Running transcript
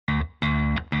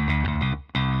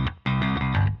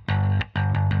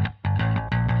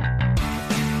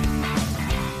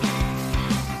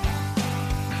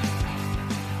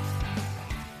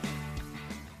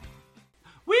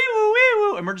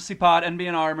Emergency Pod,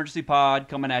 NBNR Emergency Pod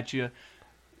coming at you.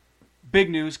 Big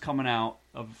news coming out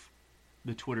of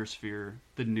the Twitter sphere,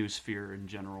 the news sphere in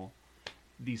general.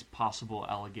 These possible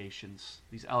allegations,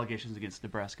 against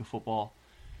Nebraska football.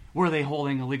 Were they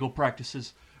holding illegal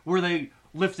practices? Were they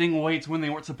lifting weights when they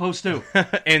weren't supposed to?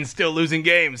 And still losing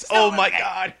games. Oh, my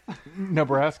God.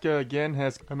 Nebraska, again,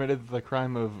 has committed the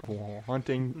crime of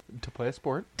wanting to play a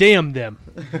sport. Damn them.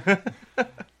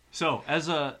 So, as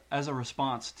a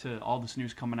response to all this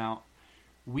news coming out,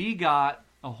 we got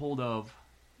a hold of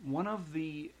one of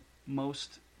the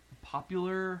most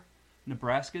popular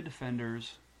Nebraska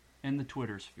defenders in the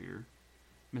Twitter sphere,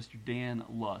 Mr. Dan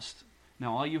Lust.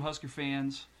 Now, all you Husker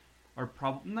fans are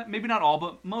probably, maybe not all,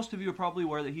 but most of you are probably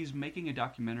aware that he's making a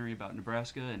documentary about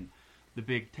Nebraska and the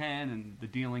Big Ten and the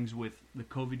dealings with the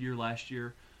COVID year last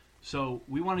year. So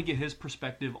we want to get his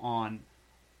perspective on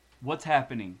what's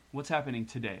happening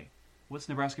today. What's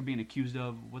Nebraska being accused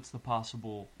of? What's the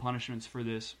possible punishments for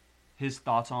this? His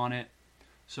thoughts on it.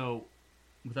 So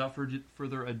without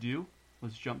further ado,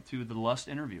 let's jump to the Lust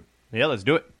interview. Yeah, let's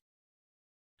do it.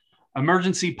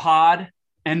 Emergency Pod,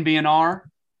 NBNR.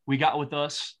 We got with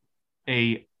us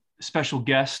a special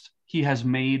guest. He has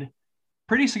made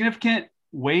pretty significant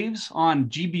waves on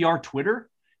GBR Twitter.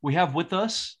 We have with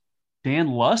us Dan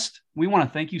Lust. We want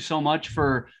to thank you so much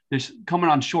for this coming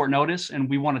on short notice, and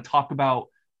we want to talk about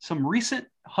some recent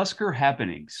Husker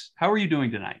happenings. How are you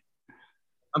doing tonight?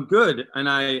 I'm good. And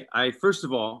I first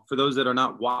of all, for those that are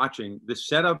not watching, the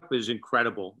setup is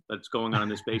incredible that's going on in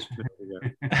this basement.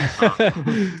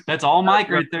 That's all Mike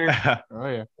right there. Oh,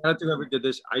 yeah. I don't think whoever did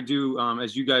this. I do,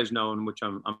 as you guys know, in which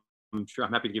I'm sure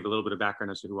I'm happy to give a little bit of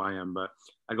background as to who I am, but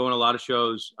I go on a lot of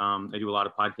shows. I do a lot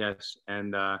of podcasts,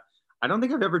 and I don't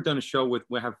think I've ever done a show where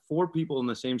I have four people in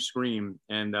the same screen.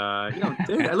 And,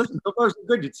 dude, I listen, so far it's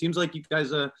good. It seems like you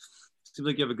guys, seems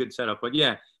like you have a good setup, but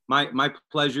yeah. My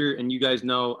pleasure, and you guys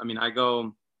know, I mean, I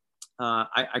go,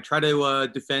 I try to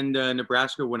defend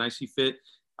Nebraska when I see fit.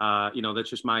 That's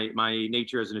just my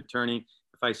nature as an attorney.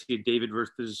 If I see a David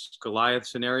versus Goliath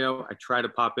scenario, I try to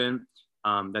pop in.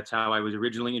 That's how I was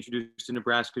originally introduced to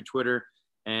Nebraska Twitter.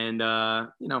 And,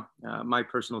 my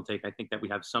personal take, I think that we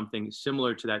have something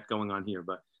similar to that going on here,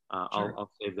 but sure.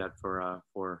 I'll save that for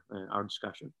our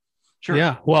discussion. Sure.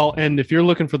 Yeah. Well, and if you're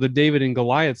looking for the David and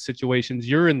Goliath situations,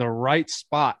 you're in the right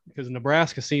spot because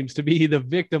Nebraska seems to be the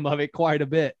victim of it quite a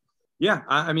bit. Yeah.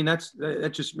 I mean, that's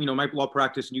just, my law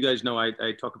practice. And you guys know, I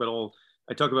talk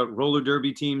about roller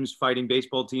derby teams fighting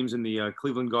baseball teams in the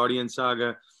Cleveland Guardian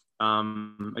saga.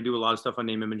 I do a lot of stuff on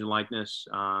name, image, and likeness,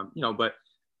 but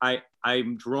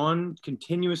I'm drawn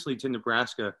continuously to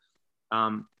Nebraska.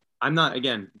 I'm not,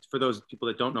 again, for those people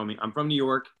that don't know me, I'm from New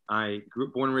York. I grew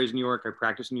up, born and raised in New York. I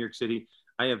practice in New York City.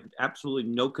 I have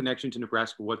absolutely no connection to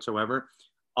Nebraska whatsoever,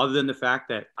 other than the fact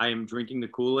that I am drinking the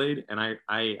Kool-Aid. And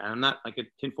I'm not like a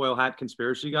tinfoil hat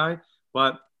conspiracy guy,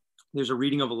 but there's a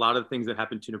reading of a lot of things that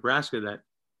happened to Nebraska that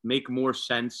make more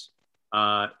sense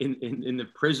in the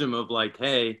prism of like,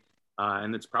 hey,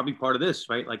 and it's probably part of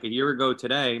this, right? Like a year ago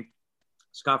today,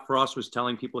 Scott Frost was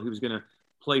telling people he was going to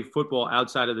play football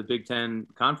outside of the Big Ten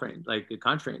conference, like the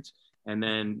conference. And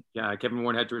then Kevin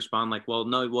Warren had to respond like, well,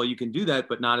 you can do that,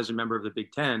 but not as a member of the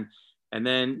Big Ten. And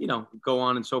then, go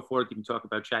on and so forth. You can talk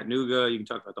about Chattanooga. You can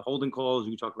talk about the holding calls.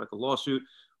 You can talk about the lawsuit.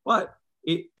 But,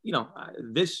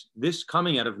 this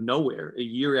coming out of nowhere a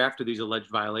year after these alleged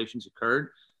violations occurred,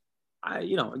 I'm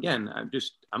a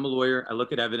lawyer. I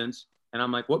look at evidence. And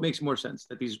I'm like, what makes more sense?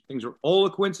 That these things are all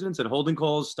a coincidence, that holding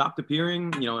calls stopped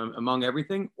appearing, among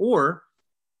everything? Or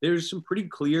there's some pretty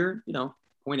clear,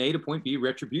 point A to point B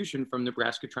retribution from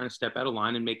Nebraska trying to step out of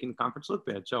line and making the conference look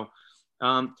bad. So,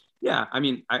 all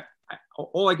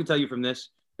I can tell you from this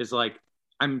is like,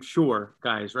 I'm sure,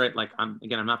 guys, right? Like, I'm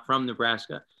not from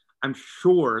Nebraska. I'm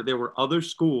sure there were other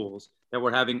schools that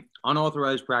were having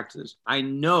unauthorized practices. I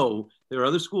know there are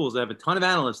other schools that have a ton of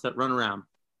analysts that run around.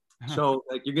 So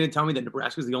like, you're going to tell me that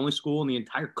Nebraska is the only school in the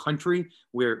entire country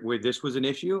where this was an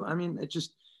issue? I mean, it's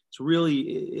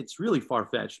really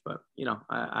far-fetched, but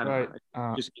I don't know.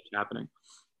 It just keeps happening.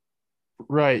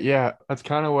 Right. Yeah. That's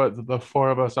kind of what the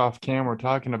four of us off cam were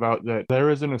talking about, that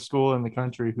there isn't a school in the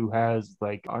country who has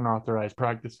like unauthorized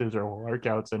practices or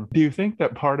workouts. And do you think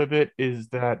that part of it is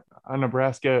that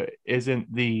Nebraska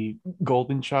isn't the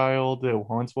golden child it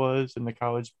once was in the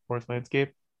college sports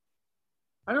landscape?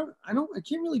 I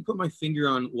can't really put my finger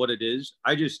on what it is.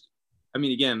 I'm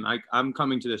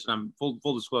coming to this, and I'm full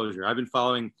disclosure. I'm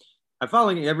following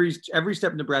every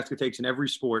step Nebraska takes in every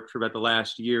sport for about the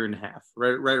last year and a half,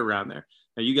 right around there.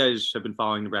 Now, you guys have been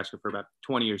following Nebraska for about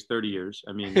 20 years, 30 years.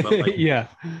 I mean, but like, yeah.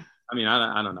 I mean,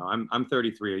 I don't know. I'm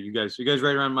 33. Are you guys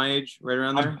right around my age? Right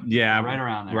around there? Yeah, right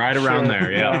around there. Right around Sure.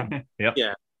 there. Yeah. Yep.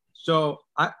 Yeah. So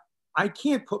I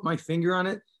can't put my finger on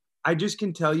it. I just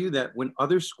can tell you that when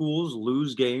other schools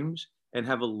lose games and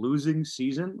have a losing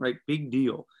season, right? Big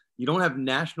deal. You don't have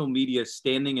national media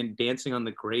standing and dancing on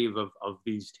the grave of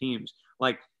these teams.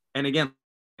 Like, and again,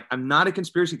 I'm not a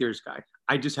conspiracy theorist guy.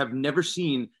 I just have never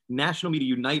seen national media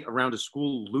unite around a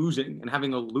school losing and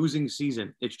having a losing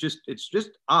season. It's just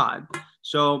odd.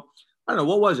 So I don't know,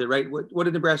 what was it, right? What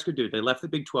did Nebraska do? They left the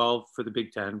Big 12 for the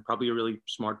Big 10. Probably a really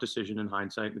smart decision in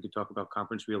hindsight. We could talk about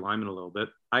conference realignment a little bit.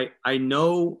 I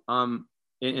know, and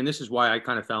this is why I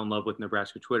kind of fell in love with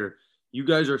Nebraska Twitter. You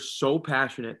guys are so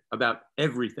passionate about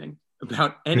everything,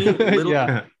 about any little,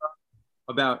 Yeah.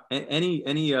 about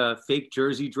any fake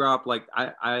jersey drop. Like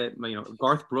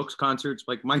Garth Brooks concerts.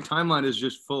 Like my timeline is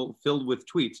just filled with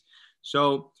tweets.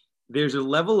 So there's a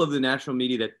level of the national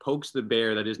media that pokes the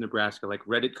bear that is Nebraska, like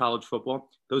Reddit college football.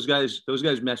 Those guys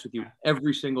mess with you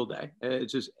every single day.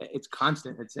 It's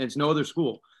constant. It's no other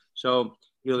school. So,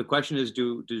 the question is,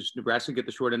 does Nebraska get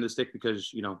the short end of the stick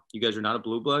because, you guys are not a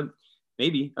blue blood?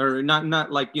 Maybe, or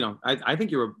not like, I think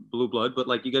you're a blue blood, but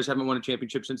like you guys haven't won a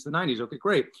championship since the 90s. Okay,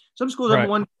 great. Some schools haven't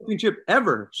won a championship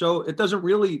ever. So it doesn't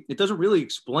really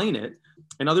explain it.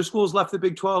 And other schools left the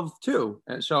Big 12 too.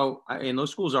 And so, and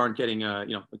those schools aren't getting,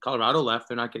 Colorado left,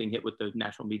 they're not getting hit with the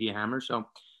national media hammer. So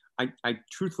I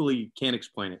truthfully can't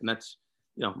explain it. And that's,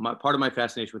 part of my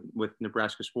fascination with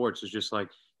Nebraska sports is just like,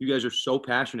 you guys are so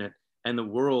passionate and the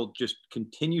world just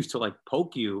continues to like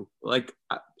poke you. Like,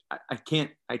 I can't,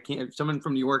 someone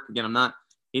from New York, again, I'm not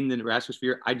in the Nebraska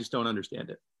sphere. I just don't understand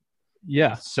it.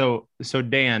 Yeah. So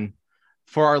Dan,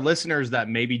 for our listeners that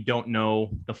maybe don't know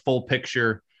the full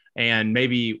picture and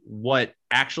maybe what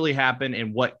actually happened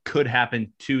and what could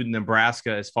happen to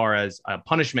Nebraska as far as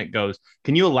punishment goes,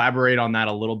 can you elaborate on that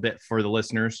a little bit for the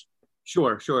listeners?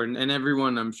 Sure. And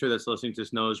everyone, I'm sure that's listening to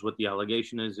this knows what the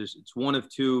allegation is. It's one of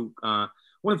two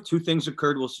things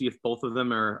occurred. We'll see if both of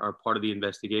them are part of the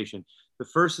investigation. The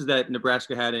first is that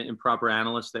Nebraska had improper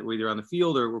analysts that were either on the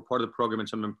field or were part of the program in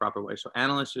some improper way. So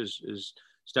analysts is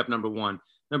step number one.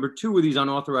 Number two were these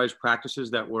unauthorized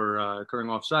practices that were occurring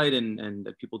off-site and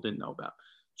that people didn't know about.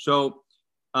 So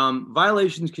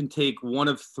violations can take one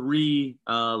of three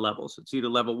levels. It's either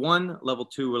level 1, level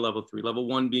 2, or level 3. Level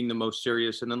 1 being the most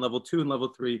serious, and then level 2 and level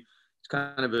 3, it's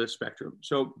kind of a spectrum.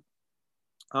 So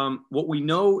what we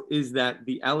know is that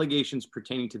the allegations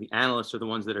pertaining to the analysts are the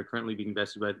ones that are currently being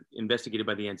investigated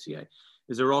by the NCAA.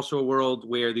 Is there also a world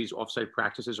where these offsite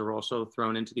practices are also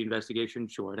thrown into the investigation?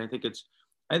 Sure, and I think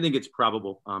it's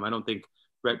probable. I don't think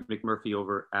Brett McMurphy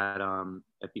over at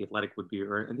the Athletic would be,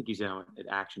 or I think he's now at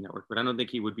Action Network, but I don't think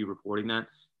he would be reporting that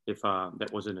if that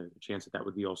wasn't a chance that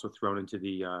would be also thrown into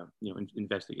the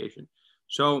investigation.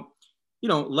 So,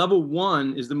 level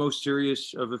 1 is the most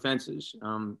serious of offenses.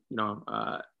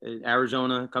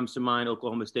 Arizona comes to mind,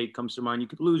 Oklahoma State comes to mind. You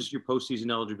could lose your postseason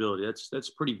eligibility. That's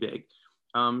pretty big.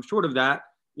 Short of that,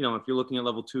 if you're looking at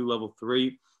level 2, level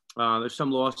 3, there's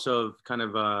some loss of kind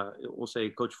of, we'll say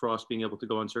Coach Frost being able to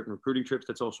go on certain recruiting trips.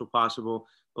 That's also possible.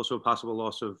 Also a possible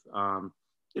loss of,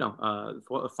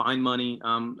 fine money.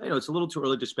 It's a little too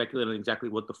early to speculate on exactly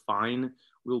what the fine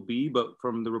will be, but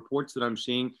from the reports that I'm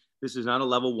seeing, this is not a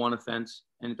level 1 offense,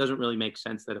 and it doesn't really make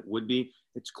sense that it would be.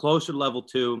 It's closer to level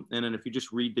 2, and then if you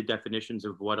just read the definitions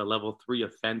of what a level 3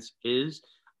 offense is,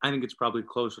 I think it's probably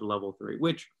closer to level 3,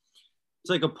 which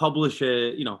it's like a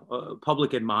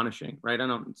public admonishing, right?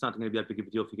 It's not going to be that big of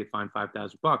a deal if you get fined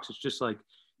 $5,000. It's just like,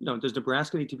 does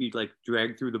Nebraska need to be like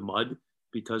dragged through the mud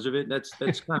because of it? That's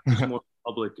kind of just more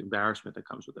public embarrassment that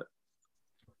comes with it.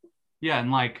 Yeah,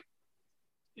 and like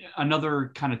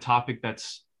another kind of topic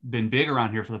that's been big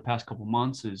around here for the past couple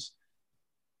months is,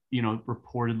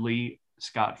 reportedly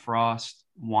Scott Frost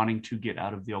wanting to get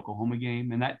out of the Oklahoma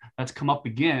game. And that's come up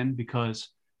again because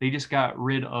they just got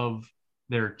rid of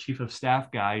their chief of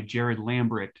staff guy, Jared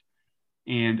Lambricht.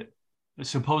 And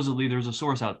supposedly there's a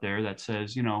source out there that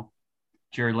says,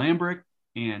 Jared Lambricht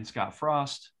and Scott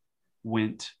Frost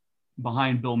went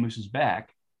behind Bill Moose's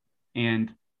back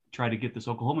and tried to get this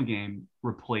Oklahoma game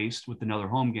replaced with another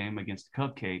home game against the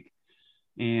Cupcake.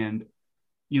 And,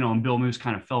 and Bill Moose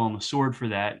kind of fell on the sword for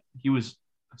that. He was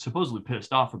supposedly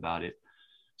pissed off about it.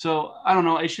 So I don't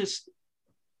know. It's just,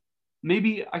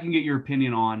 maybe I can get your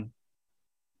opinion on,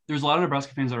 there's a lot of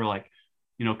Nebraska fans that are like,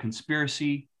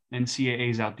 conspiracy, NCAA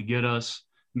is out to get us.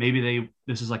 Maybe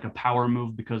this is like a power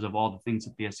move because of all the things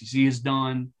that the SEC has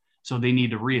done. So they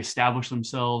need to reestablish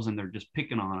themselves and they're just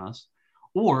picking on us.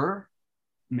 Or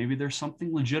maybe there's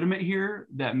something legitimate here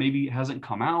that maybe hasn't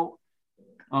come out.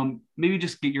 Maybe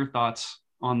just get your thoughts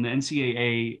on the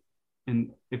NCAA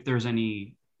and if there's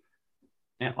any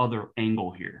other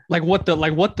angle here. Like what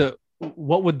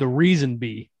would the reason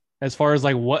be as far as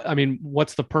like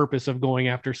what's the purpose of going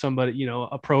after somebody,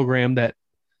 a program that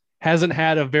hasn't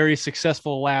had a very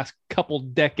successful last couple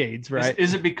decades, right?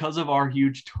 Is it because of our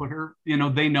huge Twitter? They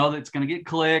know that it's going to get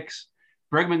clicks.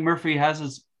 Greg McMurphy has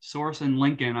his source in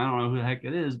Lincoln. I don't know who the heck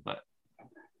it is, but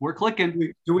we're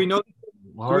clicking. Do we know?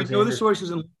 Lars do we know the source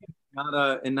is in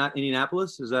Lincoln, not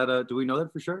Indianapolis? Is that do we know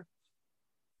that for sure?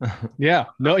 Yeah.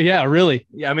 No. Yeah. Really.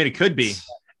 Yeah. I mean, it could be.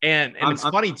 And it's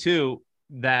funny too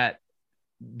that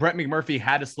Brett McMurphy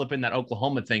had to slip in that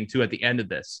Oklahoma thing too at the end of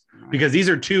this, because these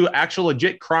are two actual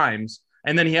legit crimes.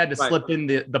 And then he had to slip in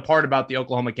the part about the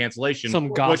Oklahoma cancellation,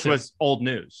 which was old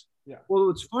news. Yeah. Well,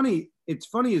 it's funny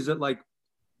is that like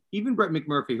even Brett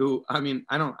McMurphy, who, I mean,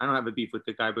 I don't have a beef with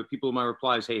the guy, but people in my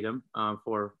replies hate him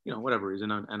for, whatever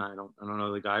reason. And I don't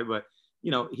know the guy, but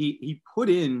he put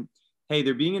in, hey,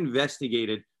 they're being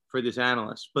investigated for this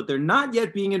analyst, but they're not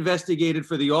yet being investigated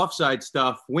for the offside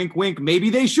stuff. Wink, wink. Maybe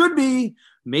they should be.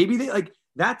 Maybe they like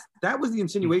that was the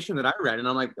insinuation that I read. And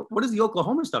I'm like, what does the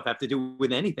Oklahoma stuff have to do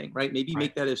with anything? Right. Maybe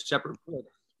make that a separate.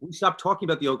 We stopped talking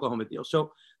about the Oklahoma deal.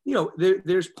 So,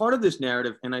 there's part of this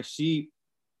narrative, and I see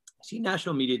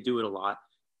national media do it a lot.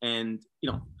 And,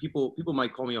 people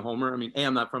might call me a homer. I mean,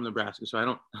 I'm not from Nebraska, so I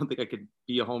don't think I could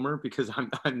be a homer because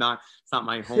I'm not, it's not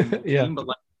my home team, but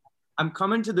like, I'm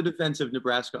coming to the defense of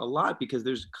Nebraska a lot because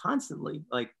there's constantly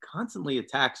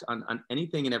attacks on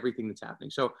anything and everything that's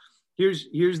happening. So here's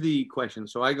the question.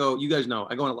 So you guys know,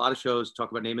 I go on a lot of shows,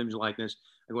 talk about name, image, likeness.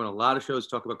 I go on a lot of shows,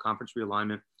 talk about conference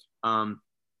realignment.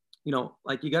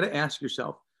 Like you got to ask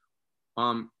yourself,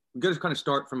 you got to kind of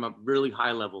start from a really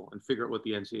high level and figure out what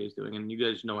the NCAA is doing. And you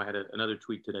guys know I had another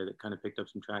tweet today that kind of picked up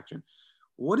some traction.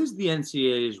 What is the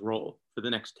NCAA's role for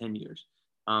the next 10 years?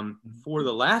 For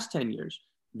the last 10 years,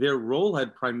 their role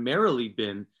had primarily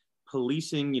been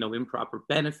policing, improper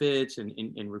benefits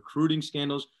and recruiting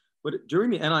scandals. But during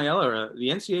the NIL era, the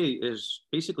NCAA has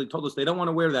basically told us they don't want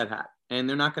to wear that hat, and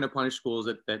they're not going to punish schools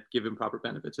that give improper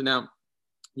benefits. And now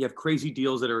you have crazy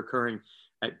deals that are occurring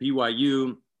at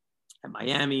BYU, at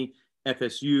Miami,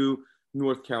 FSU,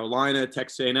 North Carolina,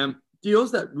 Texas A&M,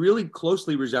 deals that really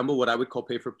closely resemble what I would call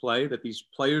pay for play, that these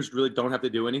players really don't have to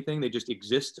do anything. They just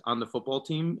exist on the football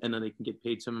team, and then they can get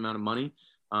paid some amount of money.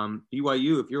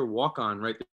 BYU, if you're a walk-on,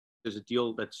 right, there's a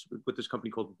deal that's with this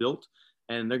company called Built,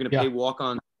 and they're going to pay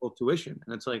walk-on tuition.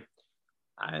 And it's like,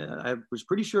 I was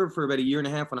pretty sure for about a year and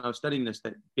a half when I was studying this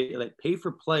that pay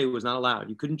for play was not allowed.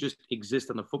 You couldn't just exist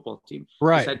on the football team.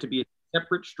 Right. This had to be a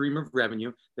separate stream of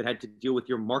revenue that had to deal with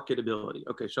your marketability.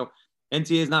 Okay, so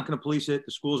NCAA is not going to police it.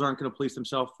 The schools aren't going to police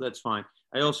themselves. That's fine.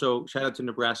 I also shout out to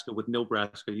Nebraska with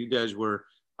Nebraska. You guys were,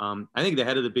 I think, the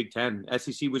head of the Big Ten.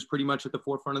 SEC was pretty much at the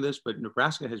forefront of this, but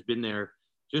Nebraska has been there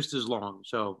just as long.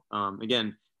 So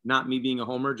again, not me being a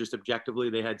homer, just objectively,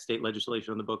 they had state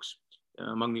legislation on the books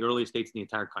among the earliest states in the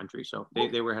entire country. So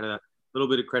they were ahead of that. A little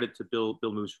bit of credit to Bill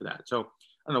Moose for that. So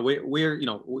I don't know where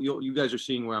you guys are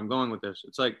seeing where I'm going with this.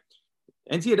 It's like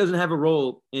NCAA doesn't have a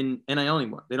role in NIL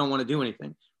anymore. They don't want to do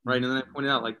anything, right? And then I pointed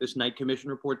out like this Knight Commission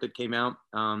report that came out,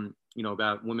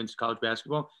 about women's college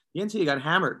basketball. The NCAA got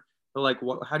hammered. They're like,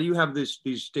 how do you have these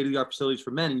state-of-the-art facilities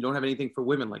for men and you don't have anything for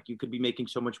women? Like you could be making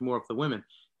so much more of the women.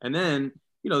 And then,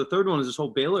 the third one is this whole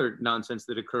Baylor nonsense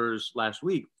that occurs last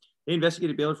week. They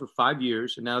investigated Baylor for 5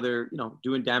 years, and now they're,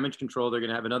 doing damage control. They're going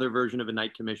to have another version of a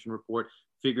Knight Commission report,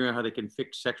 figuring out how they can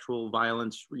fix sexual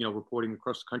violence, reporting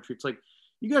across the country. It's like,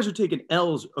 you guys are taking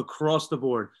L's across the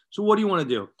board. So what do you want to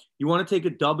do? You want to take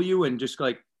a W and just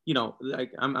like,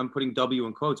 like I'm putting W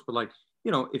in quotes, but like,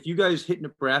 if you guys hit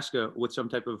Nebraska with some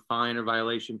type of fine or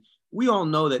violation, we all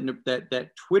know that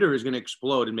Twitter is going to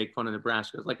explode and make fun of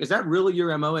Nebraska. Like, is that really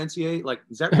your MO, NCAA? Like,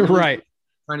 is that really right? What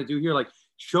you're trying to do here? Like,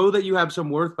 show that you have some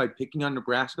worth by picking on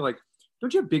Nebraska. Like,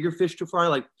 don't you have bigger fish to fry?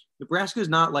 Like, Nebraska is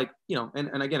not like,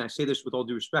 and again, I say this with all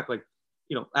due respect, like,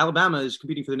 Alabama is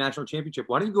competing for the national championship.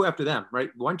 Why don't you go after them, right?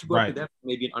 Why don't you go after them?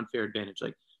 Maybe an unfair advantage.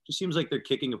 Like, it just seems like they're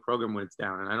kicking a program when it's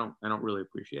down, and I don't really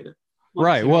appreciate it.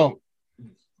 Right. Well,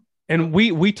 and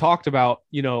we talked about,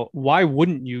 why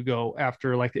wouldn't you go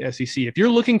after like the SEC? If you're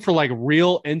looking for like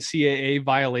real NCAA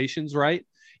violations, right?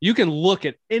 You can look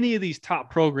at any of these top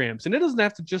programs, and it doesn't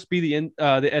have to just be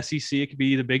the SEC. It could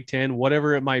be the Big Ten,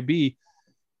 whatever it might be.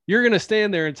 You're going to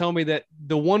stand there and tell me that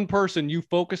the one person you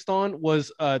focused on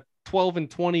was a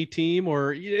 12-20 team,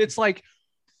 or it's like,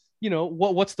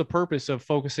 what's the purpose of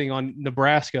focusing on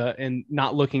Nebraska and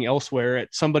not looking elsewhere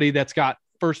at somebody that's got,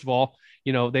 first of all,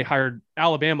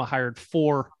 Alabama hired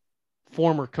 4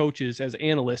 former coaches as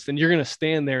analysts, and you're going to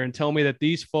stand there and tell me that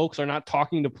these folks are not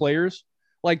talking to players?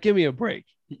 Like, give me a break.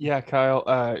 Yeah, Kyle,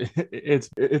 it's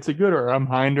a good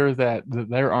reminder that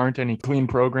there aren't any clean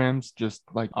programs just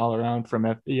like all around from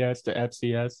FBS to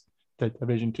FCS to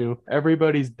Division Two.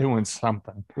 Everybody's doing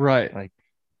something. Right. Like,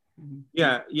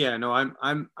 Yeah, no,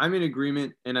 I'm in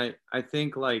agreement, and I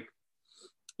think, like,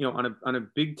 on a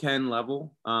Big Ten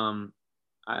level,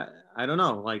 I don't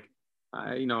know, like,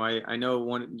 I know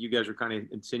one you guys are kind of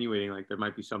insinuating like there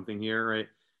might be something here, right?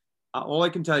 All I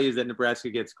can tell you is that Nebraska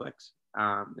gets clicks,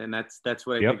 and that's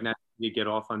what I think they get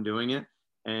off on doing it.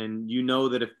 And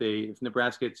that if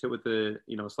Nebraska gets hit with a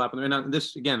slap on the wrist,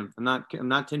 this again, I'm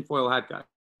not tinfoil hat guy.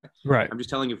 Right. I'm just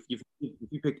telling you, if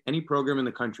you picked any program in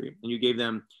the country and you gave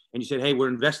them and you said, hey, we're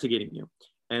investigating you,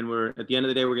 and we're at the end of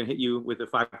the day we're going to hit you with a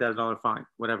 $5,000 fine,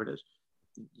 whatever it is,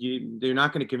 they're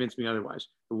not going to convince me otherwise.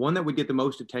 The one that would get the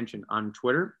most attention on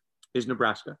Twitter is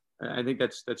Nebraska. I think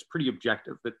that's pretty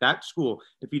objective. That school,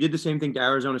 if you did the same thing to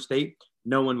Arizona State,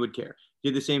 no one would care.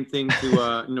 Did the same thing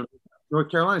to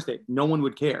North Carolina State, no one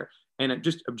would care. And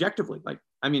just objectively, like,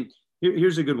 I mean,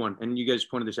 here's a good one, and you guys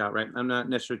pointed this out, right? I'm not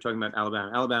necessarily talking about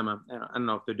Alabama. Alabama, I don't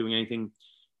know if they're doing anything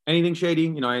shady.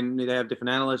 They have different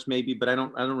analysts maybe, but I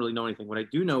don't really know anything. What I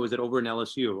do know is that over in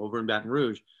LSU, over in Baton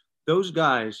Rouge, those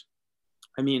guys,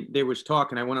 I mean, there was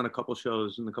talk, and I went on a couple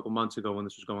shows a couple months ago when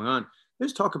this was going on.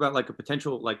 There's talk about like a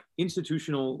potential like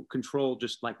institutional control,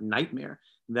 just like nightmare,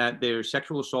 that there's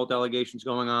sexual assault allegations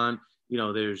going on.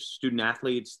 There's student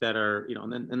athletes that are,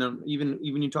 and then even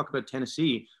you talk about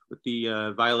Tennessee with the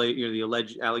the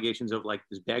alleged allegations of like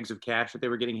these bags of cash that they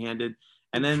were getting handed,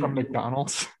 and then from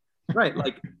McDonald's. Right,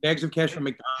 like bags of cash from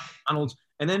McDonald's.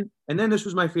 And then this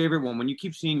was my favorite one. When you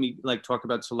keep seeing me like talk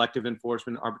about selective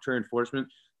enforcement, arbitrary enforcement,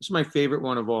 this is my favorite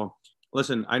one of all.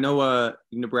 Listen, I know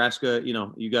Nebraska,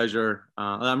 you guys are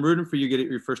I'm rooting for you to get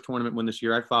your first tournament win this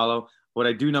year. I follow. What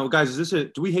I do know, guys,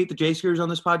 do we hate the J-Skiers on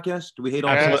this podcast? Do we hate all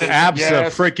Absolutely.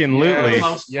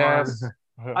 Yes.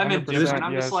 I'm indifferent.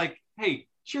 I'm just like, hey,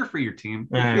 cheer for your team.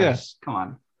 Yes. Come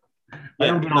on.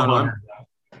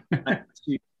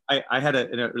 I had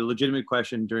a legitimate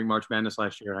question during March Madness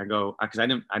last year. I go, because I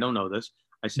don't know this.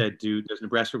 I said, does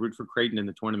Nebraska root for Creighton in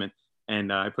the tournament?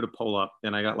 And I put a poll up,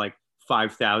 and I got like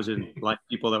 5,000 like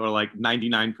people that were like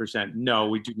 99%. No,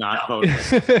 we do not vote.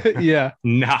 Yeah.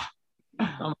 Nah.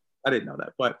 I didn't know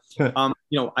that, but I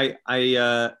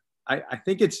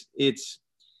think it's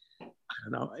I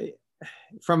don't know.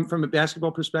 From a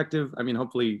basketball perspective, I mean,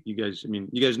 hopefully you guys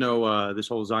know this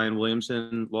whole Zion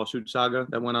Williamson lawsuit saga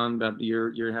that went on about a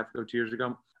year and a half ago, 2 years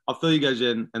ago. I'll fill you guys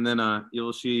in, and then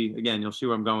you'll see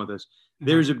where I'm going with this.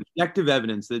 There's objective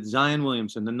evidence that Zion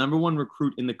Williamson, the number one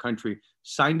recruit in the country,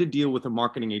 signed a deal with a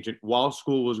marketing agent while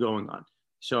school was going on.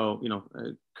 So,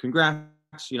 congrats.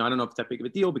 I don't know if it's that big of a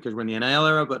deal because we're in the NIL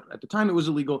era, but at the time it was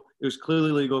illegal. It was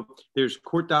clearly legal. There's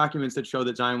court documents that show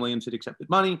that Zion Williamson accepted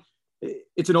money.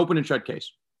 It's an open and shut case.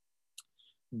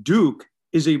 Duke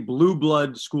is a blue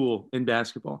blood school in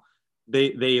basketball.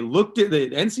 They looked at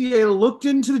the NCAA looked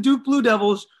into the Duke Blue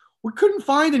Devils. We couldn't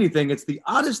find anything. It's the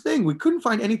oddest thing. We couldn't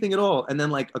find anything at all. And then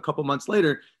like a couple months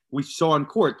later, we saw in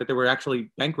court that there were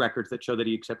actually bank records that show that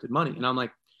he accepted money. And I'm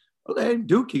like, okay,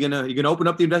 Duke, you gonna open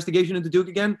up the investigation into Duke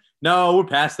again? No, we're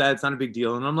past that. It's not a big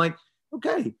deal. And I'm like,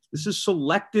 okay, this is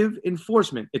selective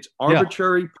enforcement. It's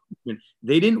arbitrary punishment.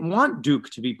 They didn't want Duke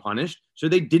to be punished, so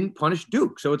they didn't punish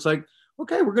Duke. So it's like,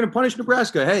 okay, we're going to punish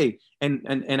Nebraska. Hey, and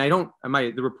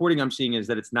the reporting I'm seeing is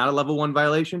that it's not a level 1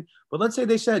 violation. But let's say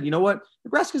they said, you know what,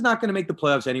 Nebraska's not going to make the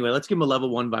playoffs anyway. Let's give them a level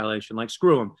 1 violation. Like,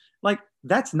 screw them. Like,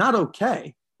 that's not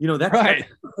okay. That's right.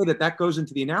 That goes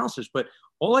into the analysis. But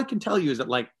all I can tell you is that,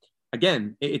 like,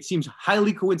 again, it seems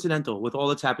highly coincidental with all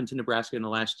that's happened to Nebraska in the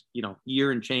last,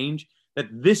 year and change, that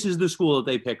this is the school that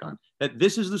they pick on, that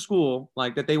this is the school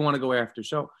like that they want to go after.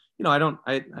 So, I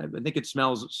think it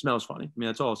smells funny. I mean,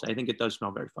 that's all I'll say. I think it does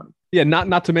smell very funny. Yeah.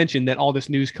 Not to mention that all this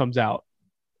news comes out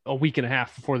a week and a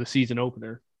half before the season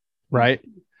opener, right?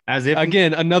 As if,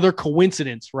 again, another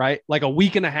coincidence, right? Like a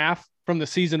week and a half from the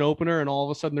season opener, and all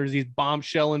of a sudden there's these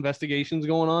bombshell investigations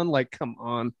going on. Like, come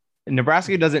on.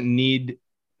 Nebraska doesn't need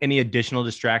any additional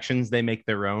distractions. They make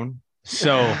their own.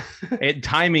 So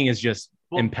timing is just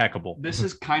impeccable. This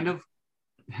is kind of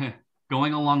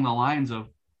going along the lines of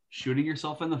shooting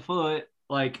yourself in the foot.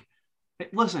 Like,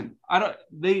 listen,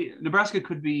 Nebraska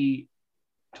could be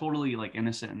totally like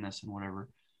innocent in this and whatever,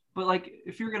 but like,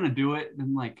 if you're going to do it,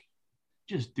 then like,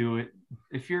 just do it.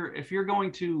 If you're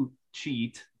going to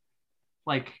cheat,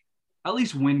 like, at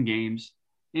least win games.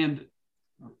 And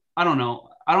I don't know.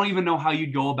 I don't even know how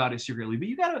you'd go about it secretly, but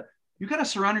you gotta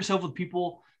surround yourself with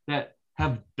people that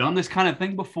have done this kind of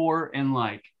thing before, and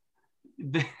like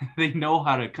they know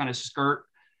how to kind of skirt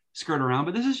around.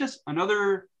 But this is just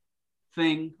another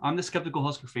thing. I'm the skeptical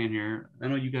Husker fan here. I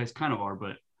know you guys kind of are,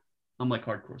 but I'm like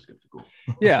hardcore skeptical.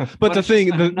 Yeah, but the it's thing,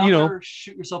 just you know,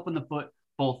 shoot yourself in the foot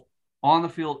both on the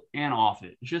field and off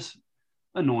it. It's just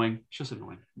annoying. It's just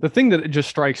annoying. the thing that just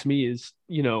strikes me is,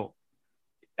 you know,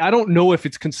 I don't know if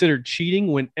it's considered cheating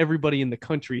when everybody in the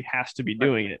country has to be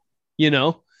doing it. You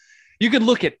know, you could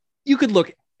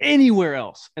look anywhere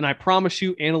else, and I promise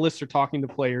you, analysts are talking to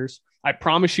players. I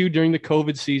promise you, during the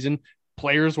COVID season,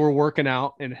 players were working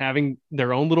out and having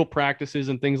their own little practices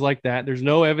and things like that. There's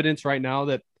no evidence right now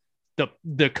that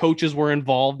the coaches were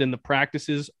involved in the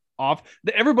practices off.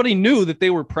 Everybody knew that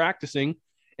they were practicing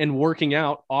and working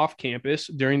out off campus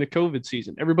during the COVID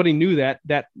season. Everybody knew that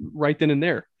right then and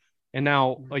there. And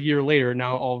now a year later,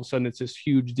 now all of a sudden it's this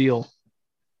huge deal.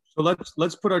 So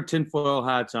let's put our tinfoil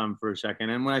hats on for a second.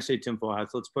 And when I say tinfoil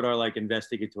hats, let's put our like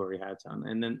investigatory hats on.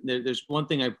 And then there's one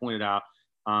thing I pointed out,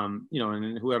 you know,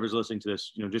 and whoever's listening to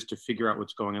this, you know, just to figure out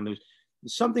what's going on. There's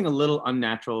something a little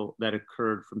unnatural that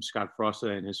occurred from Scott Frost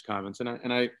in his comments. And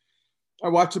I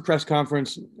watched the press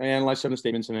conference, I analyzed some of the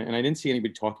statements, and I didn't see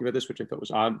anybody talking about this, which I thought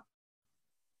was odd.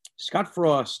 Scott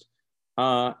Frost,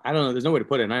 I don't know, there's no way to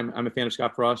put it. And I'm a fan of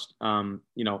Scott Frost. You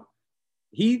know,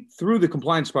 he threw the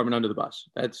compliance department under the bus.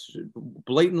 That's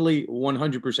blatantly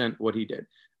 100% what he did.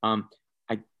 I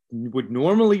would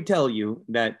normally tell you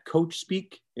that coach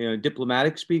speak,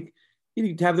 diplomatic speak,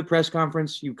 you have the press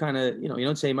conference, you kind of, you know, you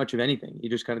don't say much of anything. You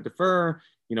just kind of defer,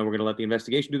 you know, we're going to let the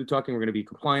investigation do the talking. We're going to be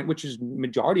compliant, which is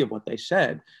majority of what they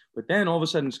said. But then all of a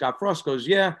sudden Scott Frost goes,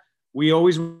 yeah, we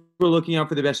always were looking out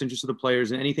for the best interest of the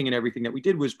players, and anything and everything that we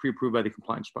did was pre-approved by the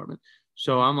compliance department.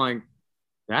 So I'm like,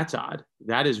 that's odd.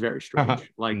 That is very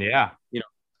strange. Like, yeah, you know,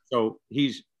 so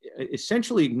he's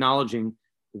essentially acknowledging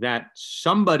that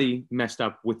somebody messed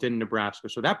up within Nebraska.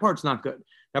 So that part's not good.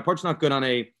 That part's not good on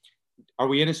are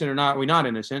we innocent or not? Are we not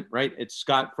innocent? Right. It's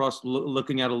Scott Frost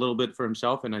looking at a little bit for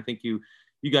himself. And I think you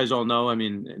guys all know, I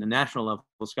mean, in a national level,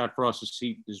 Scott Frost's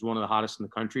seat is one of the hottest in the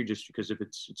country just because of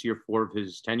it's year 4 of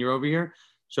his tenure over here.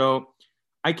 So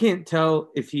I can't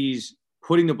tell if he's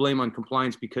putting the blame on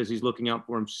compliance because he's looking out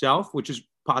for himself, which is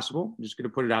possible. I'm just going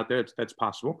to put it out there. That's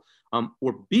possible.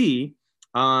 Or B,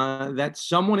 that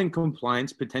someone in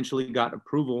compliance potentially got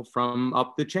approval from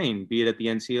up the chain, be it at the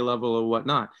NCAA level or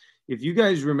whatnot. If you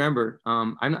guys remember,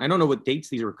 I don't know what dates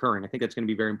these are occurring. I think that's going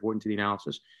to be very important to the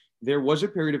analysis. There was a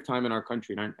period of time in our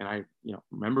country, and I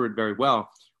remember it very well,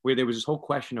 where there was this whole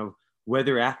question of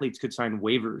whether athletes could sign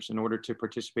waivers in order to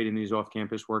participate in these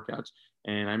off-campus workouts.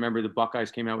 And I remember the Buckeyes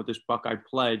came out with this Buckeye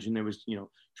pledge, and there was,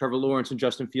 Trevor Lawrence and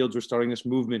Justin Fields were starting this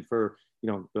movement for,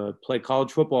 play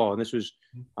college football. And this was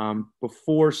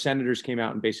before senators came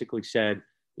out and basically said,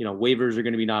 waivers are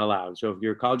going to be not allowed. So if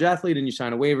you're a college athlete and you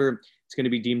sign a waiver, it's going to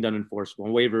be deemed unenforceable.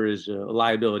 A waiver is a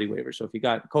liability waiver. So if you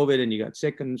got COVID and you got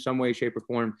sick in some way, shape, or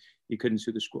form, you couldn't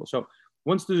sue the school. So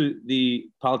once the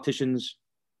politicians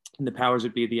and the powers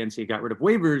that be at the NCAA got rid of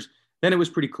waivers, then it was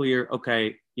pretty clear,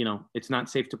 okay, it's not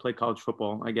safe to play college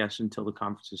football, I guess, until the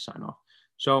conferences sign off.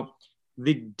 So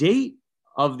the date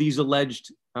of these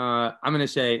alleged, I'm going to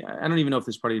say, I don't even know if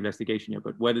this is part of the investigation yet,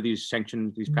 but whether these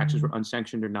practices were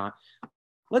unsanctioned or not,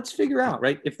 let's figure out,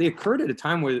 right? If they occurred at a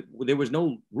time where there was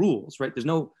no rules, right? There's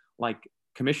no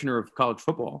commissioner of college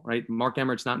football, right? Mark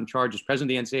Emmert's not in charge as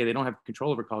president of the NCAA. They don't have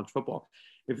control over college football.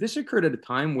 If this occurred at a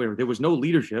time where there was no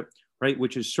leadership, right,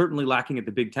 which is certainly lacking at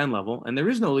the Big Ten level, and there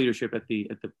is no leadership at the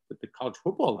college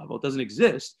football level, it doesn't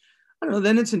exist. I don't know.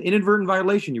 Then it's an inadvertent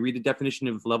violation. You read the definition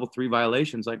of level 3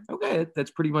 violations, okay,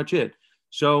 that's pretty much it.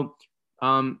 So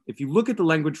if you look at the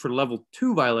language for level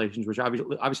 2 violations, which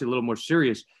obviously a little more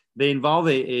serious, they involve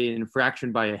an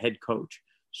infraction by a head coach.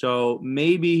 So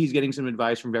maybe he's getting some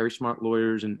advice from very smart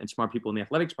lawyers and smart people in the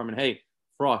athletics department. Hey,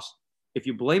 Frost, if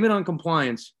you blame it on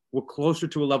compliance, we're closer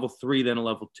to a level 3 than a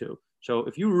level 2. So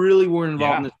if you really were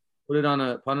involved in this, put it on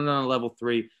a level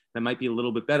 3, that might be a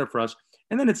little bit better for us.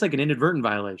 And then it's like an inadvertent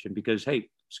violation because, hey,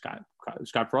 Scott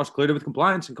Frost cleared it with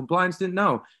compliance and compliance didn't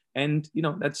know. And,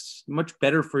 that's much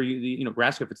better for you,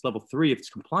 Nebraska, if it's level 3, if it's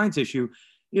a compliance issue,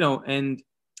 and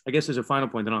I guess as a final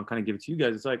point, then I'll kind of give it to you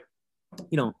guys. It's like,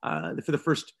 for the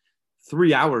first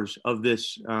 3 hours of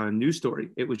this news story,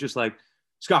 it was just like,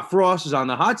 Scott Frost is on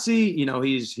the hot seat.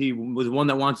 He was one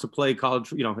that wants to play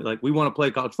college, we want to play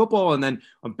college football. And then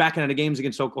I'm backing out of games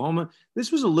against Oklahoma.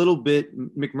 This was a little bit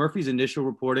McMurphy's initial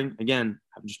reporting. Again,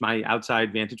 just my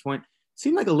outside vantage point.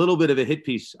 Seemed like a little bit of a hit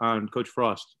piece on Coach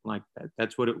Frost. Like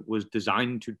that's what it was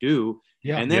designed to do.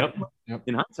 Yeah. And then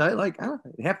in hindsight, I don't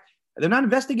know, they're not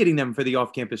investigating them for the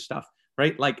off-campus stuff,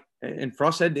 right? And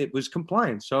Frost said it was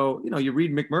compliance. So, you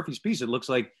read McMurphy's piece, it looks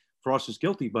like Frost is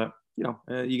guilty, but you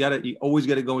always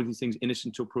got to go into these things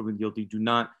innocent until proven guilty. Do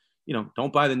not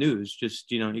don't buy the news.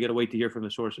 Just, you got to wait to hear from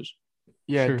the sources.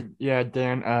 Yeah, Sure. yeah,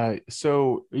 Dan.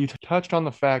 So you touched on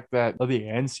the fact that the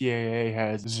NCAA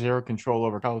has zero control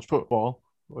over college football,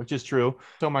 which is true.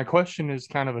 So my question is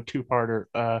kind of a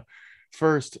two-parter.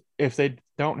 First, if they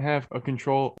don't have a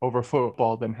control over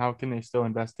football, then how can they still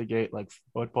investigate like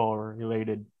football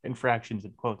related infractions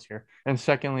in quotes here? And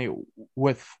secondly,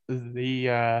 with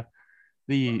the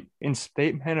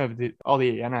instatement of all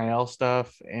the NIL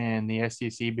stuff and the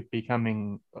SEC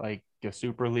becoming like a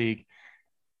super league,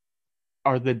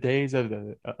 are the days of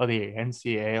the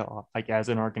NCAA like as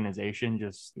an organization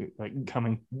just like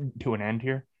coming to an end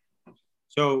here?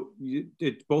 So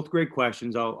it's both great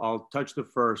questions. I'll touch the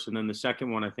first, and then the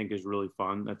second one I think is really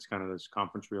fun. That's kind of this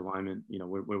conference realignment,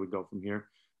 where we go from here.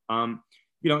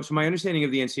 So my understanding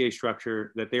of the NCAA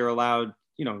structure, that they are allowed,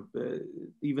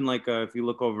 even like if you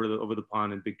look over the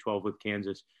pond in Big 12 with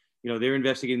Kansas, they're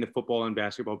investigating the football and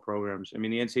basketball programs. I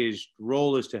mean, the NCAA's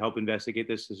role is to help investigate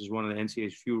this. This is one of the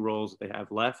NCAA's few roles that they have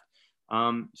left.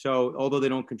 So although they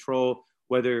don't control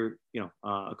whether,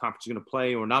 a conference is going to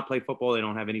play or not play football, they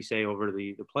don't have any say over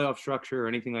the playoff structure or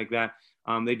anything like that.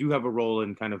 They do have a role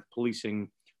in kind of policing,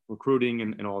 recruiting,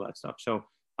 and all that stuff. So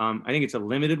I think it's a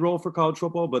limited role for college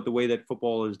football, but the way that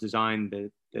football is designed,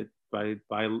 that by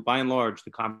and large,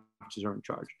 the conferences are in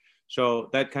charge. So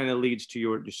that kind of leads to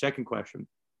your second question.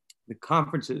 The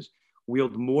conferences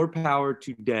wield more power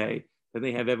today than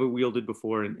they have ever wielded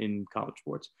before in college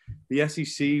sports. The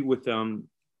SEC with,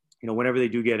 whenever they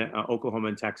do get Oklahoma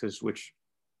and Texas, which,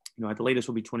 at the latest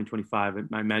will be 2025.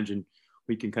 I imagine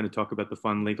we can kind of talk about the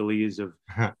fun legalese of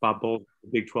Bob Bolt,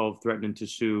 Big 12 threatening to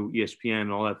sue ESPN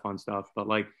and all that fun stuff. But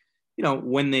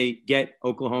when they get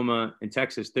Oklahoma and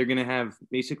Texas, they're going to have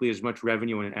basically as much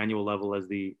revenue on an annual level as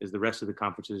the rest of the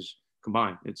conferences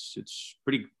combined. It's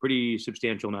pretty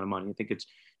substantial amount of money. I think it's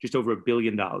just over $1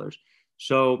 billion.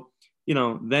 So,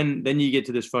 then you get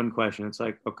to this fun question. It's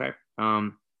like, okay,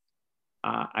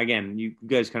 again, you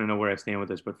guys kind of know where I stand with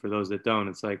this, but for those that don't,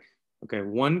 it's like, okay,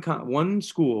 one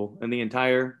school in the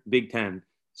entire Big Ten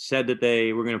said that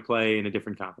they were going to play in a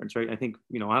different conference, right? I think,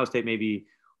 Ohio State maybe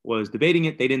was debating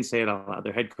it. They didn't say it out loud.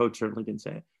 Their head coach certainly didn't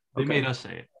say it. They made us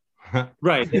say it.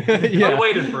 Right. Yeah.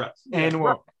 Waited for us. And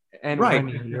right.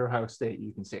 When you're Ohio State,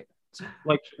 you can say it.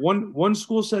 Like one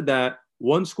school said that.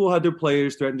 One school had their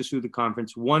players threaten to sue the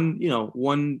conference. One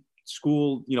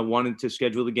school, wanted to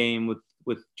schedule the game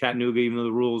with Chattanooga, even though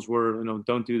the rules were,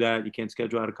 don't do that. You can't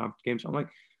schedule out a conference game. So I'm like,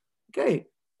 okay,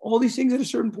 all these things at a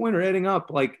certain point are adding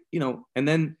up. And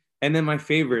then my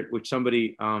favorite, which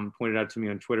somebody pointed out to me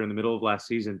on Twitter in the middle of last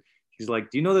season, he's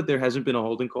like, do you know that there hasn't been a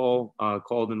holding call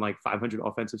called in like 500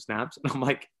 offensive snaps? And I'm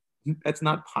like, that's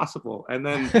not possible. And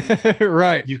then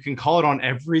right, you can call it on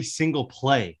every single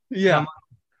play. Yeah.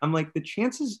 I'm like, the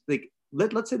chances, like,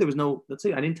 let's say let's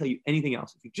say I didn't tell you anything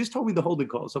else. If you just told me the holding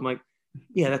call. So I'm like,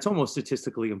 yeah, that's almost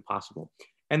statistically impossible.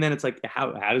 And then it's like,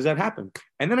 how does that happen?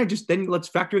 And then let's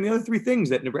factor in the other three things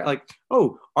that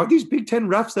are these Big Ten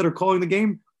refs that are calling the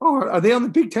game? Oh, are they on the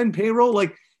Big Ten payroll?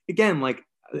 Like, again, like,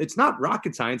 it's not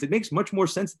rocket science. It makes much more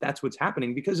sense that that's what's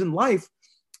happening, because in life,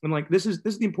 and like, this is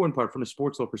the important part from a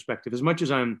sports law perspective. As much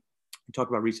as I talk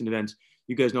about recent events,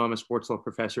 you guys know I'm a sports law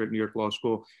professor at New York Law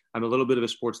School. I'm a little bit of a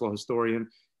sports law historian.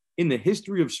 In the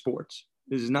history of sports,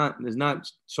 this is not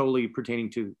solely pertaining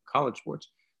to college sports.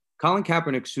 Colin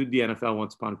Kaepernick sued the NFL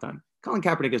once upon a time. Colin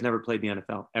Kaepernick has never played in the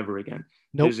NFL ever again.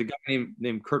 Nope. There's a guy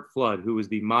named Kurt Flood, who was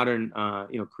the modern,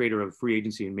 creator of free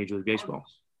agency in Major League Baseball.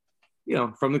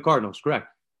 From the Cardinals, correct.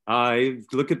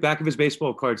 Look at back of his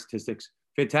baseball card statistics.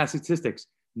 Fantastic statistics.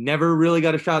 Never really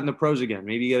got a shot in the pros again.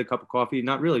 Maybe you get a cup of coffee,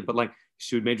 not really, but like,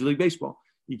 sued Major League Baseball.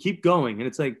 You keep going, and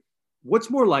it's like, what's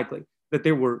more likely? That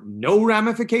there were no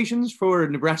ramifications for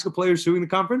Nebraska players suing the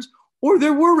conference, or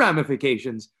there were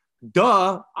ramifications?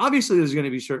 Duh. Obviously, there's going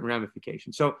to be certain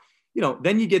ramifications. So,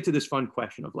 then you get to this fun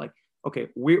question of like, okay,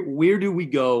 where do we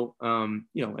go,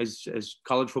 as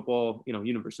college football,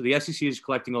 universe? So the SEC is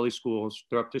collecting all these schools.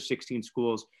 They're up to 16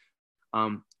 schools.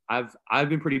 I've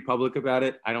been pretty public about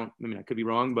it. I could be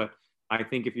wrong, but I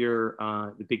think if you're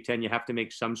the Big Ten, you have to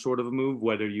make some sort of a move,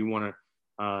 whether you want to,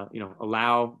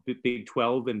 allow Big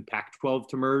 12 and Pac-12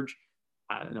 to merge.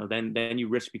 Then you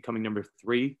risk becoming number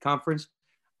 3 conference.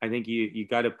 I think you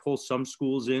got to pull some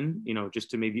schools in,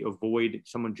 just to maybe avoid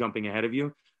someone jumping ahead of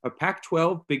you. A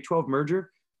Pac-12, Big 12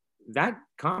 merger, that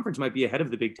conference might be ahead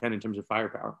of the Big Ten in terms of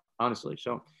firepower, honestly.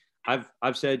 So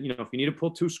I've said, if you need to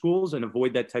pull 2 schools and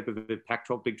avoid that type of a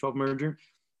Pac-12, Big 12 merger,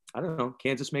 I don't know.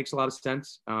 Kansas makes a lot of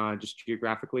sense, just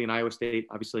geographically, and Iowa State.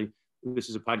 Obviously, this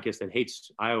is a podcast that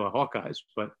hates Iowa Hawkeyes,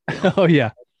 but oh yeah,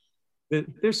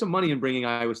 there's some money in bringing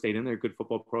Iowa State in. They're a good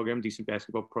football program, decent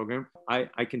basketball program.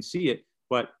 I can see it,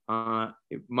 but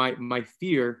my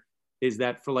fear is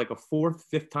that for like a fourth,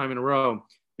 fifth time in a row,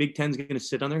 Big Ten's going to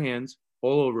sit on their hands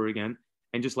all over again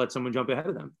and just let someone jump ahead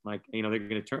of them. Like, they're going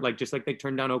to turn, like, just like they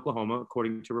turned down Oklahoma,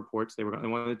 according to reports. They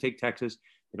wanted to take Texas.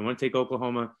 They don't want to take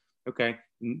Oklahoma. Okay.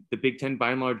 The Big Ten,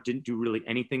 by and large, didn't do really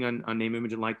anything on name,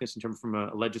 image, and likeness in terms from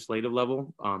a legislative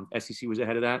level. SEC was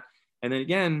ahead of that. And then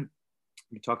again,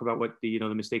 we talk about what the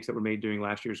mistakes that were made during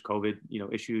last year's COVID,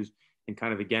 issues, and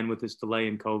kind of again with this delay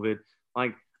in COVID.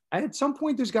 Like, at some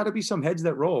point, there's got to be some heads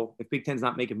that roll if Big Ten's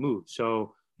not making moves.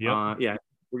 So, yeah,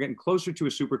 we're getting closer to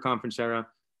a super conference era.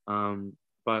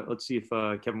 But let's see if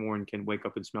Kevin Warren can wake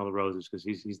up and smell the roses, because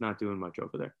he's not doing much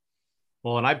over there.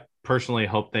 Well, and I personally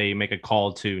hope they make a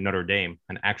call to Notre Dame,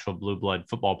 an actual blue blood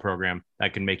football program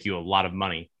that can make you a lot of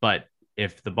money. But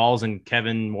if the ball's in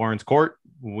Kevin Warren's court,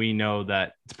 we know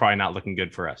that it's probably not looking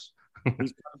good for us.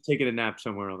 He's taking a nap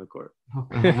somewhere on the court.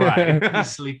 Right.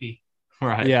 He's sleepy.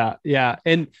 Right. Yeah.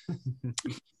 And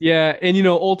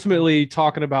ultimately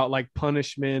talking about like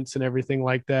punishments and everything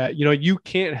like that, you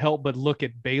can't help but look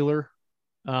at Baylor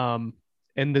and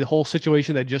the whole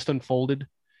situation that just unfolded.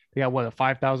 They got a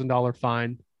 $5,000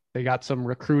 fine. They got some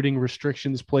recruiting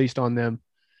restrictions placed on them,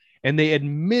 and they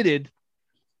admitted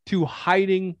to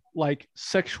hiding like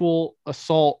sexual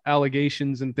assault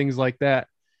allegations and things like that.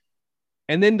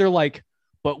 And then they're like,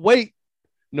 but wait,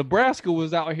 Nebraska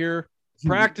was out here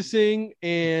practicing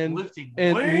and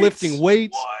lifting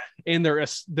weights. What? And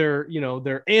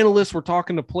their analysts were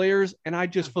talking to players. And I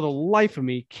just, for the life of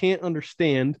me, can't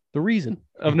understand the reason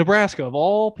of Nebraska, of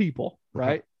all people.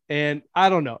 Right. And I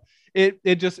don't know.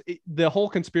 The whole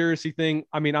conspiracy thing.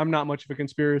 I mean, I'm not much of a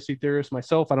conspiracy theorist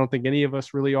myself. I don't think any of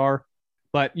us really are,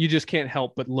 but you just can't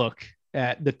help but look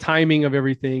at the timing of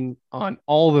everything on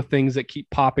all the things that keep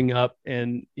popping up.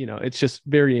 And, it's just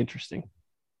very interesting.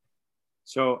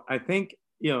 So I think,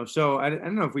 so I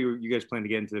don't know if you guys plan to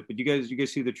get into it, but you guys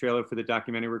see the trailer for the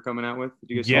documentary we're coming out with? Did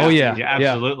you guys see yeah,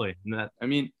 absolutely. Yeah. I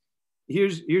mean,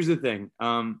 here's the thing.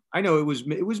 I know it was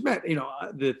met,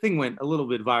 the thing went a little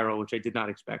bit viral, which I did not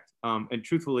expect. And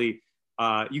truthfully,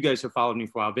 you guys have followed me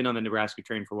for a while. I've been on the Nebraska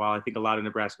train for a while. I think a lot of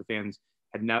Nebraska fans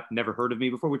had never heard of me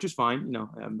before, which is fine.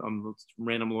 I'm a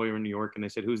random lawyer in New York, and they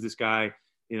said, who's this guy,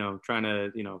 trying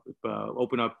to,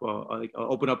 open up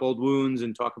old wounds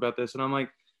and talk about this. And I'm like,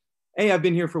 A, I've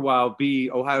been here for a while.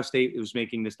 B, Ohio State was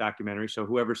making this documentary. So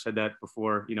whoever said that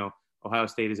before, Ohio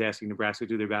State is asking Nebraska to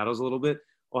do their battles a little bit.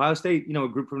 Ohio State, a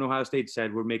group from Ohio State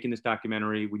said, we're making this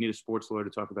documentary. We need a sports lawyer to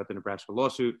talk about the Nebraska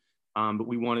lawsuit. But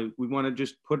we want to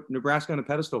just put Nebraska on a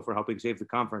pedestal for helping save the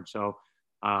conference. So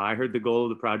I heard the goal of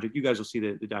the project. You guys will see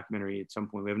the documentary at some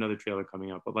point. We have another trailer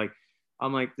coming up. But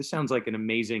I'm like, this sounds like an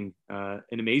amazing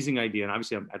idea. And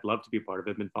obviously I'd love to be a part of it.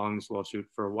 I've been following this lawsuit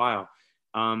for a while.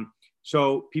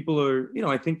 So people are,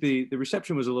 I think the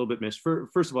reception was a little bit missed.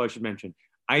 First of all, I should mention,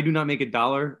 I do not make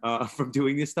 $1 from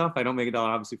doing this stuff. I don't make $1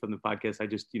 obviously from the podcast. I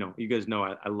just, you guys know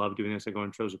I love doing this. I go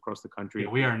on shows across the country. Yeah,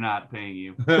 we are not paying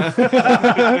you.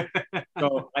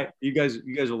 So you guys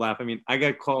will laugh. I mean, I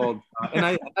got called, and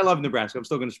I love Nebraska. I'm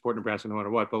still going to support Nebraska no matter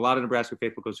what. But a lot of Nebraska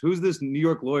faithful goes, "Who's this New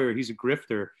York lawyer? He's a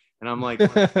grifter." And I'm like,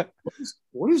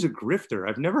 what is a grifter?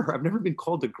 I've never been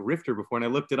called a grifter before. And I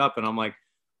looked it up, and I'm like,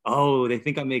 oh, they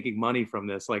think I'm making money from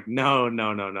this. Like, no.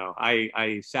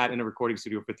 I sat in a recording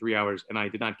studio for 3 hours and I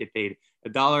did not get paid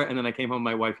 $1. And then I came home,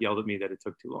 my wife yelled at me that it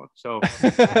took too long. So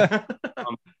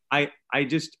I'm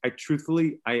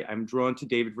drawn to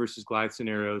David versus Goliath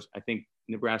scenarios. I think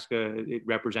Nebraska, it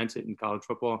represents it in college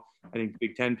football. I think the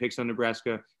Big Ten picks on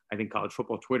Nebraska. I think college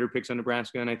football Twitter picks on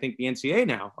Nebraska. And I think the NCAA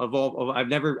now I've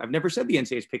never said the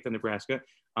NCAA has picked on Nebraska,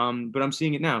 but I'm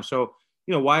seeing it now. So,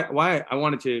 why I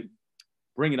wanted to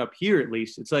bring it up here, at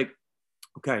least, it's like,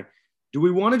 okay, do we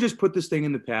want to just put this thing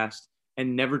in the past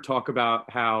and never talk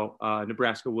about how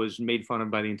Nebraska was made fun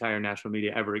of by the entire national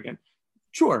media ever again?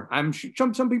 Sure, I'm sure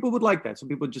some people would like that. Some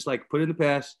people just like put it in the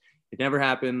past. It never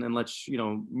happened, and let's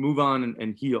move on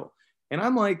and heal. And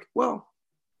I'm like, well,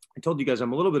 I told you guys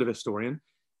I'm a little bit of a historian.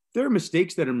 There are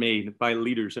mistakes that are made by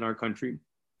leaders in our country.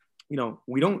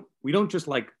 We don't just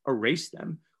erase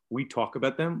them. We talk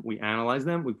about them, we analyze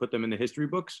them, we put them in the history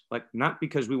books, not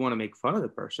because we want to make fun of the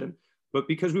person, but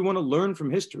because we want to learn from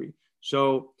history.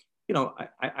 So,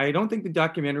 I don't think the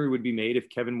documentary would be made if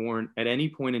Kevin Warren at any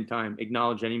point in time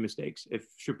acknowledged any mistakes. If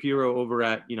Shapiro over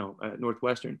at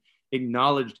Northwestern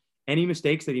acknowledged any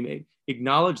mistakes that he made,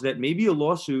 acknowledged that maybe a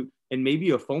lawsuit and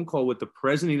maybe a phone call with the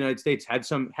president of the United States had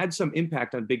some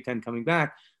impact on Big Ten coming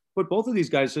back. But both of these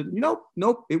guys said,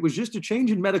 nope, it was just a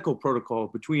change in medical protocol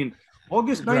between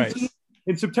August 19th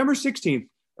and September 16th.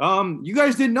 you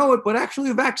guys didn't know it, but actually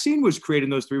a vaccine was created in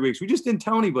those 3 weeks. We just didn't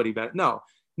tell anybody about it. No,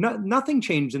 nothing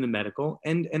changed in the medical.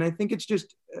 And I think it's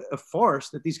just a farce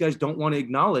that these guys don't want to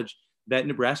acknowledge that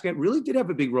Nebraska really did have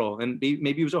a big role. And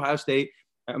maybe it was Ohio State.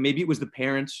 Maybe it was the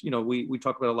parents. We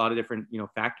talk about a lot of different,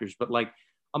 factors. But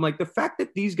I'm like, the fact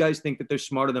that these guys think that they're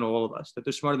smarter than all of us, that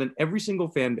they're smarter than every single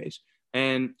fan base.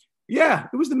 And yeah,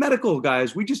 it was the medical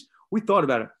guys. We thought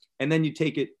about it. And then you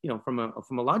take it, from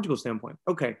a logical standpoint.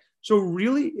 Okay, so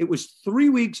really, it was 3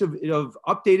 weeks of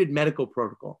updated medical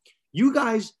protocol. You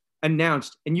guys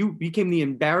announced, and you became the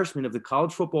embarrassment of the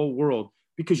college football world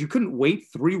because you couldn't wait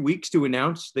 3 weeks to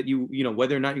announce that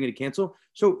whether or not you're going to cancel.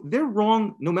 So they're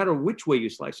wrong no matter which way you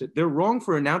slice it. They're wrong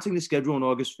for announcing the schedule on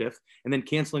August 5th and then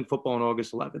canceling football on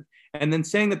August 11th, and then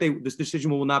saying that this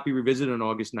decision will not be revisited on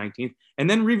August 19th, and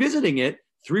then revisiting it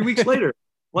 3 weeks later.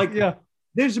 Yeah.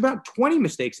 There's about 20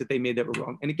 mistakes that they made that were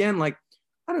wrong. And again, I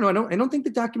don't know. I don't think the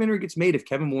documentary gets made if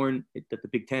Kevin Warren at the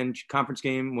Big Ten conference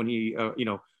game when he,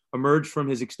 emerged from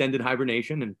his extended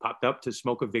hibernation and popped up to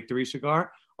smoke a victory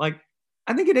cigar.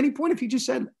 I think at any point, if he just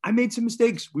said, I made some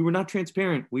mistakes, we were not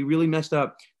transparent, we really messed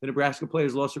up, the Nebraska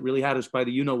players lawsuit really had us by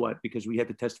the you-know-what because we had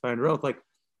to testify under oath.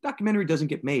 Documentary doesn't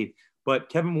get made. But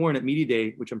Kevin Warren at Media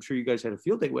Day, which I'm sure you guys had a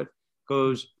field day with,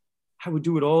 goes, I would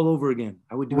do it all over again.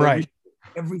 I would do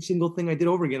every single thing I did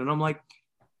over again. And I'm like,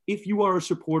 if you are a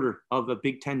supporter of a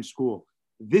Big Ten school,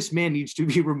 this man needs to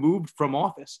be removed from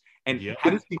office. And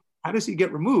how does he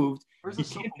get removed? You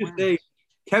can't just say,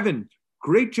 Kevin,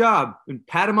 great job, and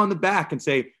pat him on the back and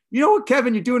say, you know what,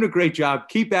 Kevin, you're doing a great job.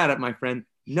 Keep at it, my friend.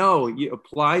 No, you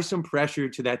apply some pressure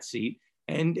to that seat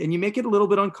and you make it a little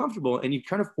bit uncomfortable and you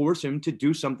kind of force him to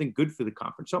do something good for the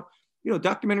conference. So,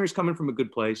 documentary is coming from a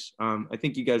good place. I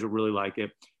think you guys will really like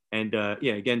it. And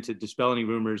again, to dispel any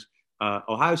rumors,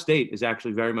 Ohio State is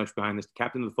actually very much behind this. The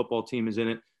captain of the football team is in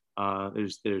it.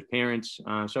 There's parents.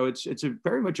 So it's a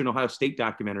very much an Ohio State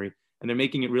documentary, and they're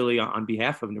making it really on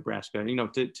behalf of Nebraska,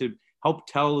 to help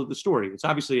tell the story. It's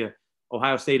obviously a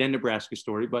Ohio State and Nebraska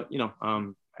story, but,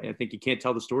 I think you can't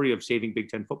tell the story of saving Big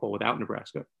Ten football without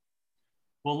Nebraska.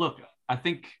 Well, look, I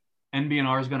think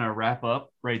NBNR is going to wrap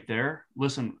up right there.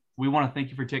 Listen, we want to thank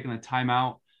you for taking the time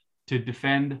out to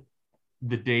defend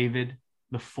the David,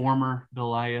 the former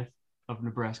Goliath of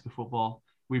Nebraska football.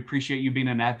 We appreciate you being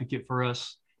an advocate for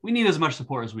us. We need as much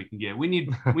support as we can get. We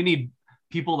need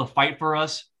people to fight for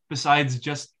us besides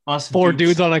just us. Four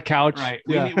dudes on a couch. Right.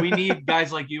 We need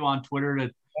guys like you on Twitter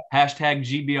to hashtag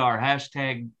GBR,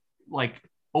 hashtag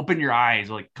open your eyes.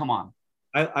 Come on.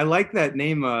 I like that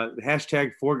name,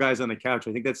 hashtag 4 guys on the couch.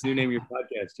 I think that's the new name of your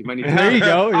podcast. You might need to there you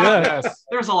go. Yeah.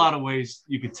 There's a lot of ways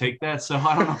you could take that. So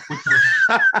I don't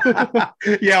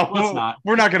know. Yeah. Let's not.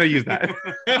 We're not going to use that.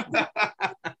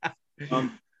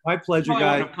 My pleasure,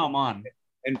 guys. Come on.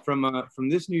 And from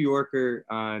this New Yorker,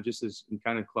 just as in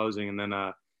kind of closing, and then,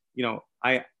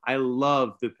 I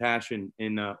love the passion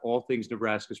in all things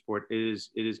Nebraska sport. It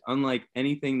is unlike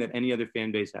anything that any other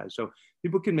fan base has. So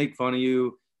people can make fun of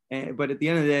you. But at the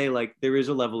end of the day, there is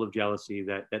a level of jealousy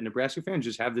that Nebraska fans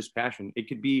just have this passion. It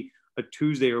could be a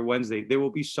Tuesday or Wednesday. There will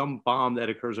be some bomb that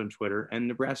occurs on Twitter and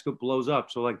Nebraska blows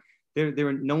up. So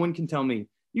no one can tell me.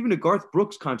 Even a Garth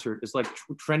Brooks concert is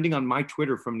trending on my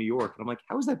Twitter from New York. And I'm like,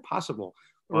 how is that possible?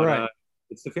 But, right.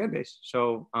 It's the fan base.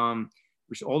 So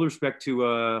all the respect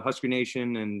to Husker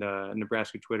Nation and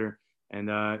Nebraska Twitter.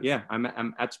 And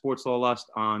I'm at Sports Law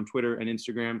Lust on Twitter and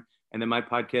Instagram. And then my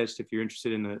podcast, if you're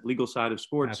interested in the legal side of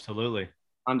sports. Absolutely.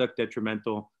 Conduct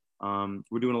Detrimental.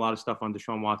 We're doing a lot of stuff on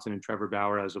Deshaun Watson and Trevor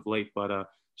Bauer as of late, but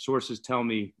sources tell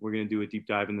me we're going to do a deep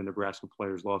dive in the Nebraska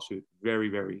players lawsuit very,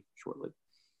 very shortly.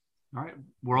 All right.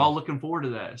 We're all looking forward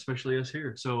to that, especially us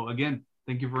here. So again,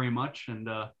 thank you very much. And,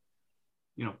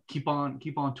 keep on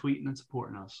tweeting and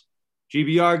supporting us.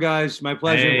 GBR, guys. My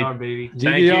pleasure. Hey, GBR, baby.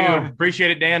 Thank you.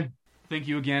 Appreciate it, Dan. Thank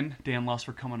you again, Dan Luss,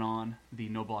 for coming on the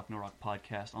No Block, No Rock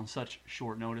podcast on such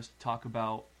short notice to talk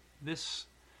about this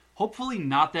hopefully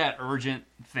not that urgent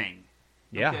thing.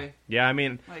 Yeah. Okay? Yeah, I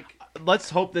mean, let's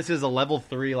hope this is a level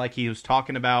 3 like he was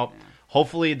talking about. Yeah.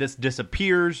 Hopefully this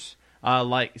disappears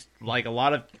like a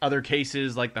lot of other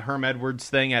cases like the Herm Edwards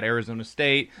thing at Arizona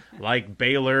State, like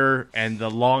Baylor and the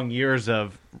long years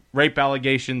of rape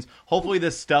allegations. Hopefully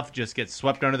this stuff just gets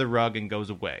swept under the rug and goes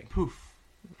away. Poof.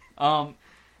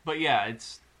 But yeah,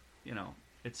 it's,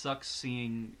 it sucks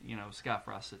seeing, Scott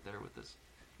Frost sit there with his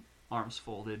arms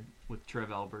folded with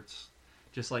Trev Alberts.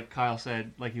 Just like Kyle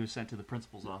said, like he was sent to the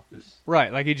principal's office.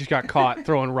 Right, like he just got caught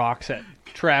throwing rocks at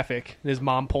traffic. And his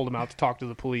mom pulled him out to talk to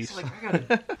the police. It's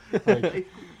I gotta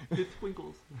it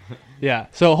twinkles. Yeah,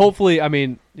 so hopefully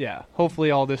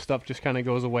all this stuff just kind of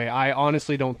goes away. I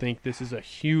honestly don't think this is a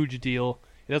huge deal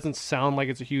It doesn't sound like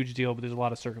it's a huge deal, but there's a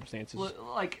lot of circumstances.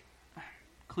 Like,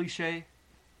 cliche,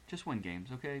 just win games,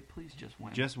 okay? Please just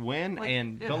win. Just win, Like,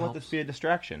 and it don't let helps. this be a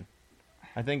distraction.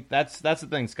 I think that's the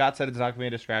thing. Scott said it's not going to be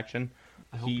a distraction.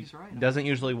 I hope he's right. Doesn't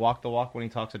usually walk the walk when he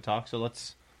talks the talk, so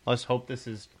let's hope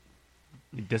it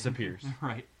disappears.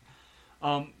 Right.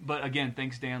 But again,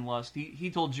 thanks Dan Lust. He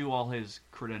told you all his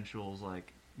credentials.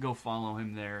 Like, go follow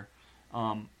him there.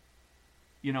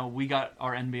 We got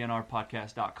our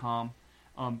NBNRpodcast.com.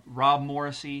 Rob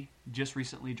Morrissey just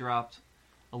recently dropped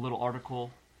a little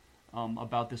article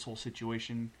about this whole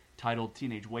situation titled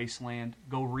Teenage Wasteland.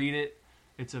 Go read it.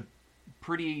 It's a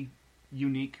pretty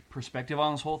unique perspective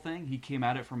on this whole thing. He came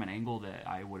at it from an angle that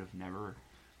I would have never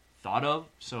thought of,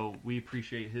 so we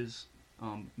appreciate his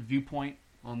viewpoint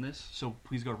on this. So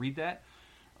please go read that.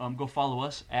 Go follow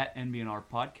us at NBNR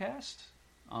Podcast,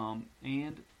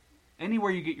 and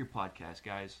anywhere you get your podcast,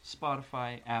 guys.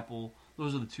 Spotify, Apple,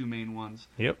 those are the two main ones.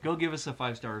 Yep. Go give us a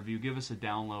 5-star review, give us a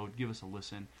download, give us a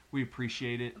listen. We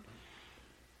appreciate it.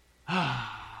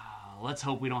 Let's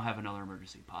hope we don't have another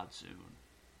emergency pod soon.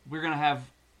 We're going to have,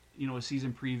 a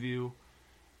season preview,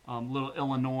 little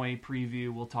Illinois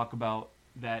preview. We'll talk about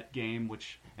that game,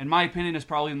 which, in my opinion, is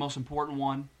probably the most important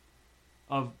one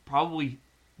of probably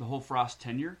the whole Frost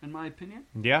tenure, in my opinion.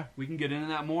 Yeah. We can get into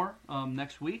that more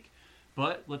next week.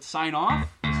 But let's sign off.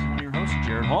 This is one of your hosts,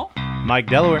 Jared Hall. Mike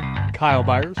Delaware. Kyle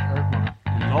Byers.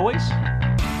 And as always,